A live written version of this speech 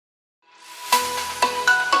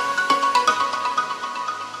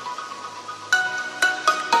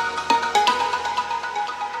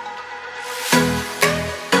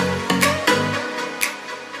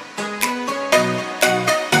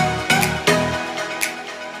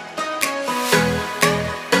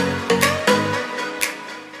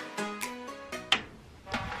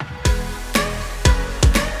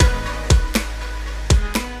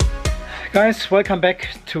Guys, welcome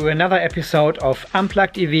back to another episode of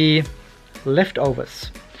Unplugged EV Leftovers.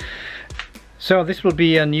 So this will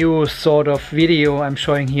be a new sort of video I'm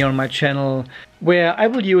showing here on my channel, where I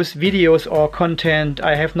will use videos or content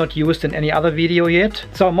I have not used in any other video yet.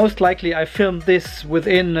 So most likely I filmed this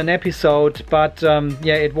within an episode, but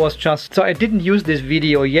yeah, it was just, so I didn't use this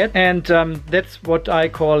video yet, and that's what I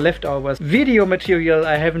call leftovers. Video material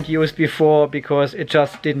I haven't used before because it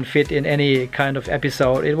just didn't fit in any kind of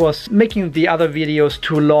episode. It was making the other videos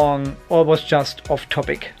too long or was just off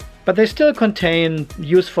topic. But they still contain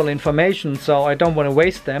useful information, so I don't want to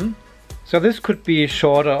waste them. So this could be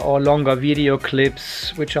shorter or longer video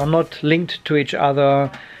clips which are not linked to each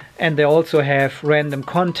other, and they also have random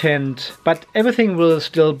content, but everything will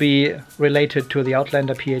still be related to the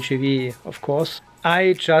Outlander PHEV, of course.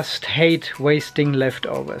 I just hate wasting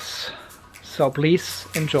leftovers. So please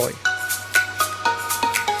enjoy.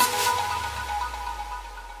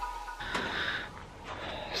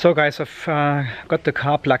 So guys, I've got the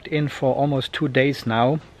car plugged in for almost 2 days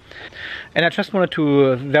now, and I just wanted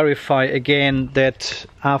to verify again that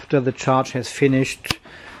after the charge has finished,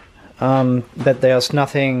 that there's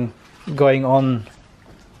nothing going on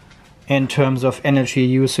in terms of energy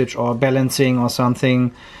usage or balancing or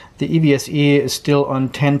something. The EVSE is still on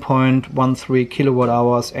 10.13 kilowatt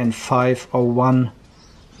hours and 501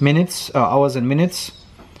 minutes, hours and minutes,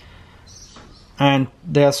 and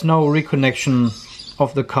there's no reconnection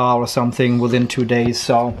of the car or something within 2 days.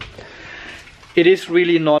 So it is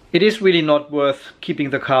really not worth keeping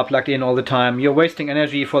the car plugged in all the time. You're wasting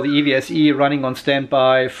energy for the EVSE running on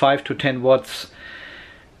standby, 5 to 10 watts.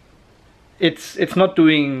 It's not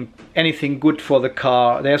doing anything good for the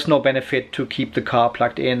car. There's no benefit to keep the car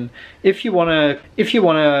plugged in. If you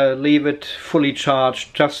wanna leave it fully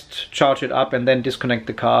charged, just charge it up and then disconnect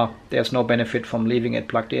the car. There's no benefit from leaving it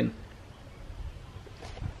plugged in.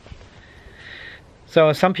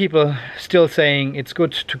 So some people still saying it's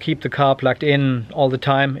good to keep the car plugged in all the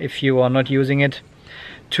time if you are not using it,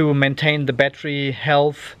 to maintain the battery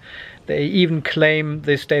health. They even claim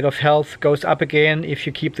the state of health goes up again if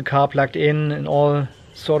you keep the car plugged in and all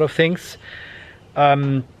sort of things.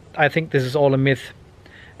 I think this is all a myth.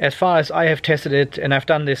 As far as I have tested it, and I've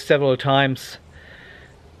done this several times,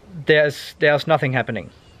 there's nothing happening.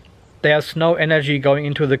 There's no energy going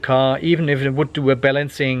into the car, even if it would do a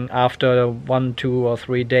balancing after 1, 2 or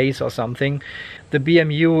 3 days or something. The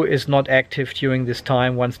BMU is not active during this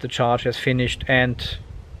time once the charge has finished, and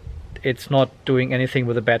it's not doing anything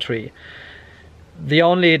with the battery. The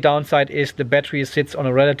only downside is the battery sits on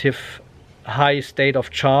a relative high state of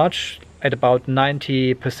charge, at about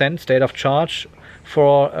 90% state of charge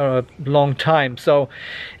for a long time. So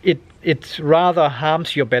it rather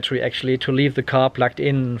harms your battery actually to leave the car plugged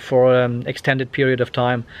in for an extended period of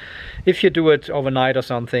time. If you do it overnight or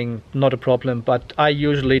something, not a problem, but I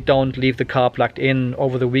usually don't leave the car plugged in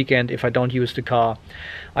over the weekend if I don't use the car.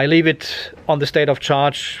 I leave it on the state of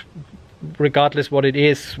charge regardless what it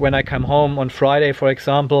is. When I come home on Friday, for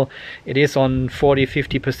example, it is on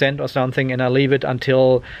 40-50% or something, and I leave it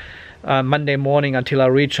until Monday morning, until I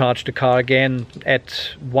recharge the car again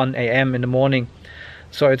at 1 AM in the morning.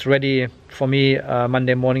 So it's ready for me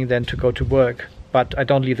Monday morning then to go to work. But I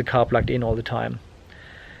don't leave the car plugged in all the time.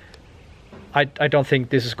 I don't think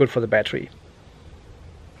this is good for the battery.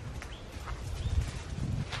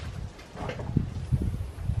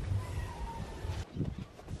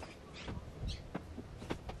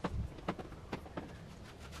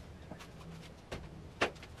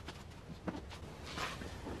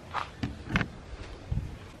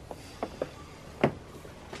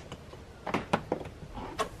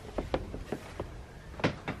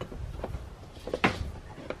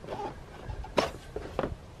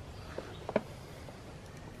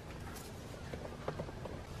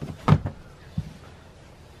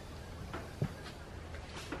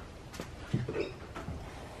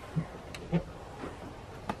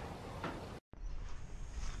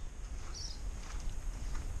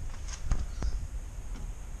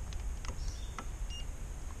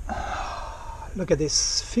 Look at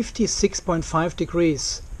this, 56.5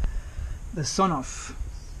 degrees, the SONOFF.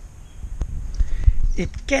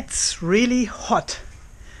 It gets really hot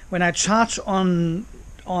when I charge on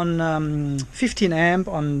 15 amp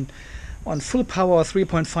on full power,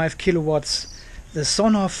 3.5 kilowatts. The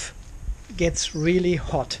SONOFF gets really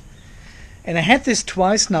hot, and I had this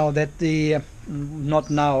twice now that I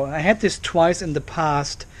had this twice in the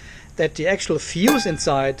past that the actual fuse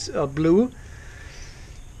inside blew.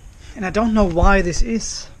 And I don't know why this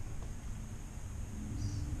is.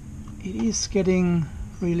 It is getting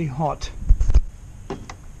really hot.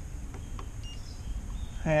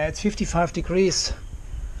 It's 55 degrees.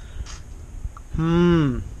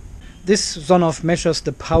 This SONOFF measures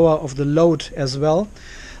the power of the load as well.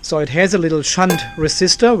 So it has a little shunt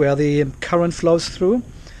resistor where the current flows through,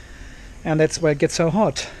 and that's why it gets so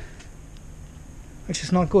hot, which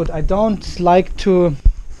is not good. I don't like to,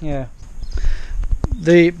 yeah.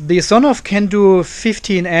 The SONOFF can do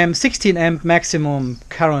 15 amp, 16 amp maximum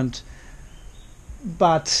current,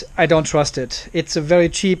 but I don't trust it. It's a very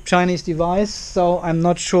cheap Chinese device, so I'm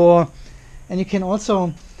not sure. And you can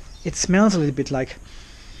also, it smells a little bit like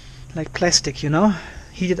plastic, you know,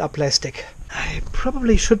 heated up plastic. I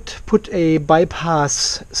probably should put a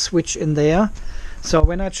bypass switch in there, so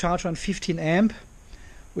when I charge on 15 amp,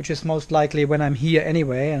 which is most likely when I'm here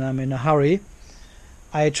anyway and I'm in a hurry,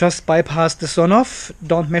 I just bypass the SONOFF,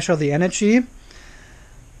 don't measure the energy,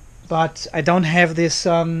 but I don't have this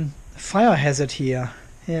fire hazard here.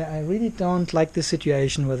 Yeah, I really don't like the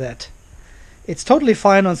situation with that. It's totally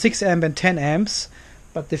fine on 6 amp and 10 amps,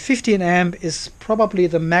 but the 15 amp is probably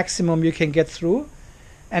the maximum you can get through.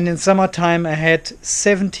 And in summertime I had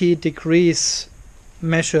 70 degrees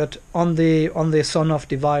measured on the SONOFF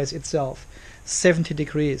device itself. 70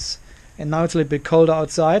 degrees. And now it's a little bit colder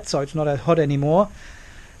outside, so it's not as hot anymore.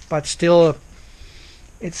 But still,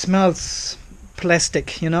 it smells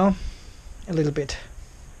plastic, you know, a little bit.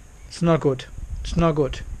 It's not good. It's not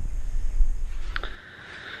good.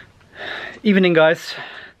 Evening, guys.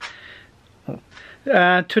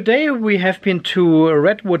 Today we have been to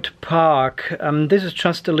Redwood Park. This is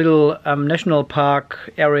just a little national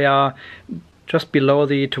park area just below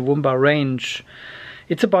the Toowoomba Range.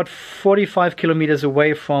 It's about 45 kilometers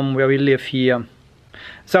away from where we live here.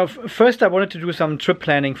 So first I wanted to do some trip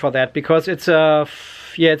planning for that, because it's a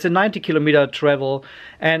 90 kilometer travel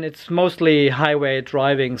and it's mostly highway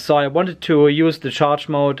driving. So I wanted to use the charge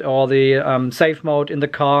mode or the safe mode in the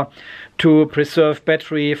car to preserve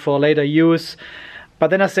battery for later use. But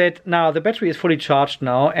then I said, now the battery is fully charged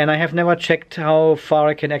now and I have never checked how far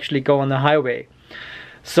I can actually go on the highway.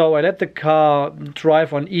 So I let the car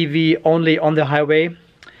drive on EV only on the highway,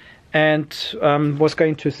 and was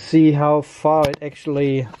going to see how far it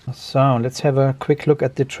actually... So let's have a quick look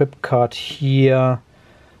at the trip card here.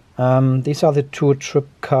 These are the two trip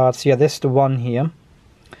cards. Yeah, that's the one here.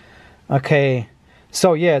 Okay,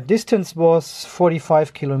 so yeah, distance was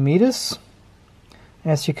 45 kilometers.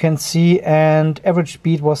 As you can see, and average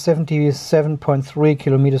speed was 77.3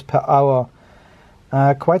 kilometers per hour.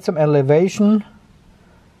 Quite some elevation.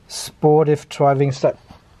 Sportive driving style.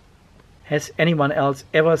 Has anyone else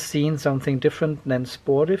ever seen something different than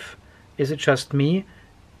sportive? Is it just me?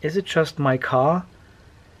 Is it just my car?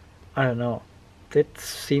 I don't know. That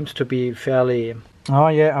seems to be fairly... Oh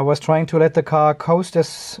yeah, I was trying to let the car coast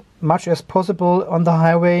as much as possible on the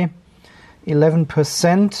highway.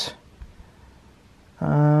 11%.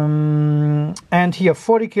 And here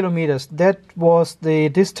 40 kilometers, that was the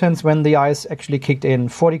distance when the ice actually kicked in.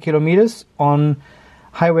 40 kilometers on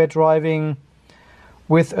highway driving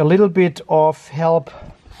with a little bit of help.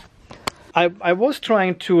 I was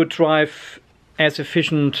trying to drive as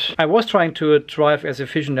efficient. I was trying to drive as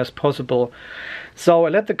efficient as possible. So I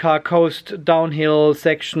let the car coast downhill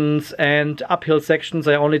sections, and uphill sections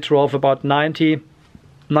I only drove about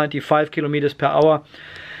 95 kilometers per hour.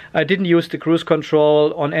 I didn't use the cruise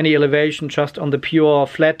control on any elevation, just on the pure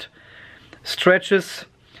flat stretches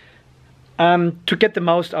to get the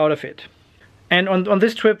most out of it. And on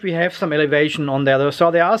this trip we have some elevation on there, so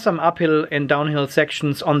there are some uphill and downhill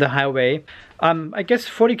sections on the highway. I guess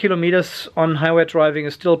 40 kilometers on highway driving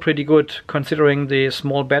is still pretty good, considering the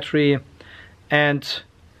small battery and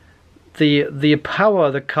the power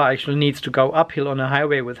the car actually needs to go uphill on a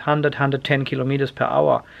highway with 110 kilometers per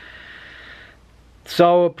hour.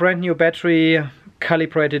 So brand new battery,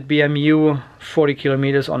 calibrated BMU, 40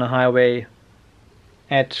 kilometers on a highway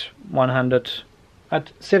at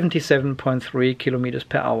 77.3 kilometers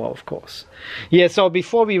per hour, of course. Yeah, so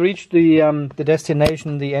before we reached the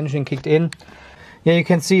destination, the engine kicked in. Yeah, you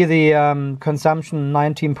can see the consumption,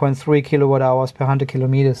 19.3 kilowatt hours per 100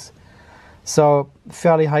 kilometers. So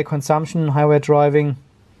fairly high consumption, highway driving,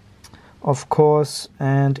 of course.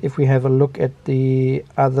 And if we have a look at the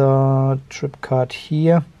other trip card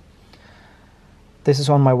here, this is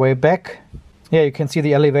on my way back. Yeah, you can see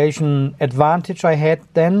the elevation advantage I had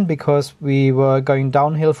then, because we were going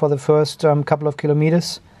downhill for the first couple of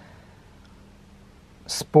kilometers.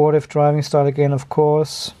 Sportive driving style again, of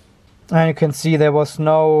course. And you can see there was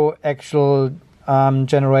no actual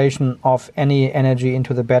generation of any energy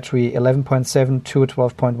into the battery, 11.7 to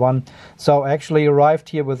 12.1. So I actually arrived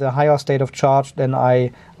here with a higher state of charge than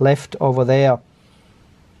I left over there.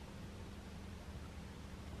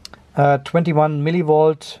 21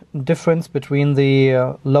 millivolt difference between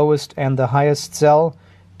the lowest and the highest cell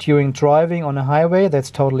during driving on a highway.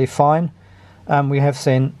 That's totally fine. We have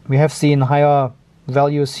seen higher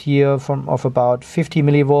values here of about 50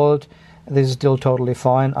 millivolt. This is still totally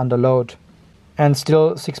fine under load, and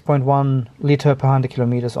still 6.1 liter per 100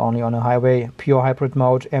 kilometers only on a highway. Pure hybrid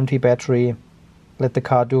mode, empty battery. Let the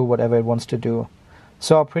car do whatever it wants to do.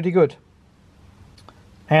 So pretty good.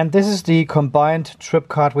 And this is the combined trip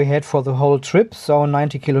card we had for the whole trip. So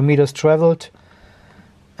 90 kilometers traveled.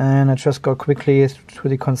 And I just go quickly through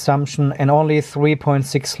the consumption, and only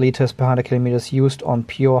 3.6 liters per 100 kilometers used on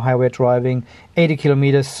pure highway driving, 80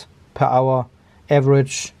 kilometers per hour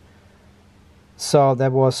average. So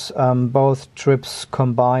that was both trips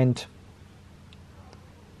combined.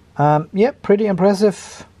 Yeah, pretty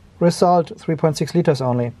impressive result, 3.6 liters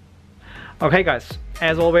only. Okay guys,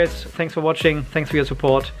 as always, thanks for watching, thanks for your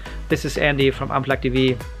support. This is Andy from Unplugged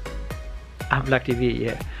EV. Unplugged EV,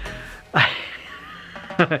 yeah.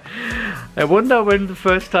 I wonder when the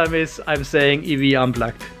first time is I'm saying EV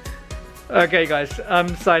Unplugged. Okay guys,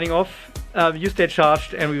 I'm signing off. You stay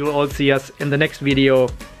charged, and we will all see us in the next video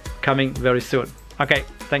coming very soon. Okay,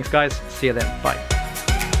 thanks guys, see you then, bye.